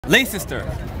Leicester.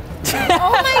 Oh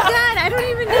my god, I don't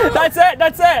even know. That's it,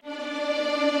 that's it.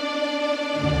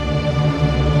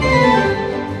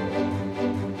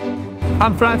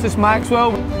 I'm Francis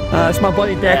Maxwell. It's my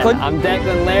buddy Declan. I'm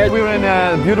Declan Laird. We're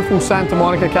in beautiful Santa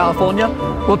Monica, California.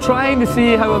 We're trying to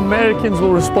see how Americans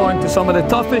will respond to some of the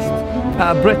toughest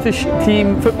British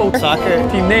team football soccer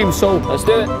team names. So let's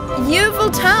do it. Yeovil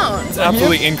Town. It's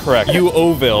absolutely incorrect.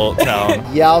 Yeovil Town.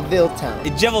 Yalville Town.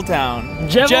 Jevilltown.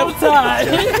 Jevilltown.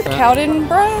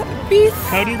 Cowdenbeath.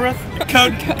 Codenbreath.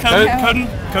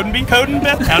 Codenbeath.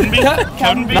 Codenbeath.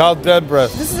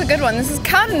 Cowdenbeath. This is a good one. This is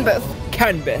Cowdenbeath.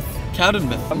 Cowdenbeath.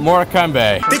 Cowdenbeath. Morecambe.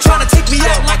 They tryna take me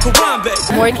out like Harambe.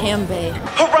 Morecambe.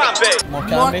 Harambe.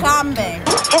 Morecambe.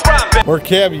 Harambe.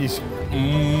 Morecambe's.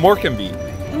 Morecambe.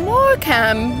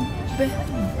 Morecambe.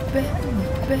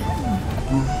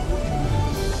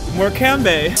 Morecambe.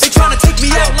 They tryna take me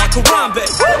out like Harambe.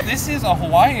 This is a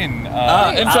Hawaiian.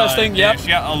 Interesting, yep. Dish.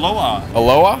 Yeah, aloha.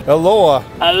 Aloha? Aloha.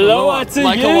 Aloha to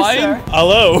like you, Hawaiian? sir.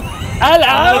 Hello.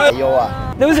 Hello.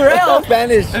 Aloha. Those are real.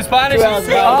 Spanish. Spanish. All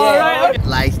right.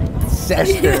 Leicester.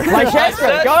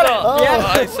 Leicester. Got it. Oh, Yeah.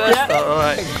 Leicester. All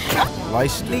right.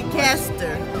 Leicester.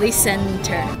 Leicester. Leicester.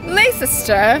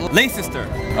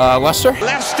 Leicester?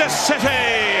 Leicester City.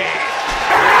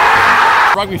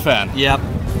 Rugby fan. Yep.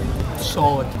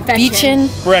 Solid. Beachin.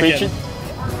 Brecken.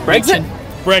 Brexit.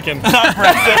 Brecken. Not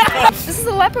Brexit. This is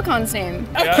a leprechaun name.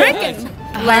 Brecken.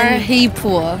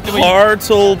 Larhipool.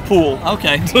 Hartlepool.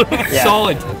 Okay. Yeah.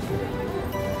 Solid.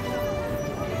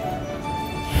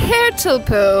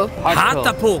 Hartlepool.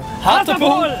 Hartlepool.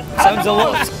 Hartlepool. Sounds a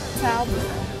lot.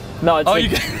 No, it's You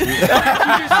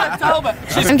said Talbot.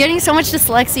 I'm getting so much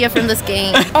dyslexia from this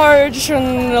game.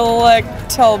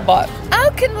 Archonlectelbot.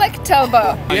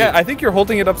 Alconlectelbot. Yeah, I think you're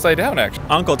holding it upside down, actually.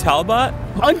 Uncle Talbot?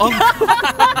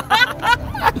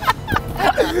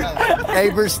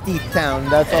 Aberystwyth Town.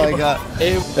 That's all I got.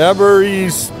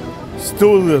 Aberystwyth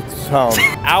Town.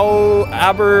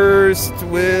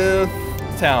 Aberystwyth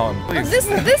Town.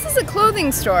 This is a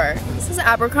clothing store. This is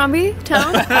Abercrombie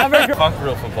Town. Fuck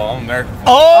real football. I'm American.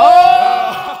 Oh!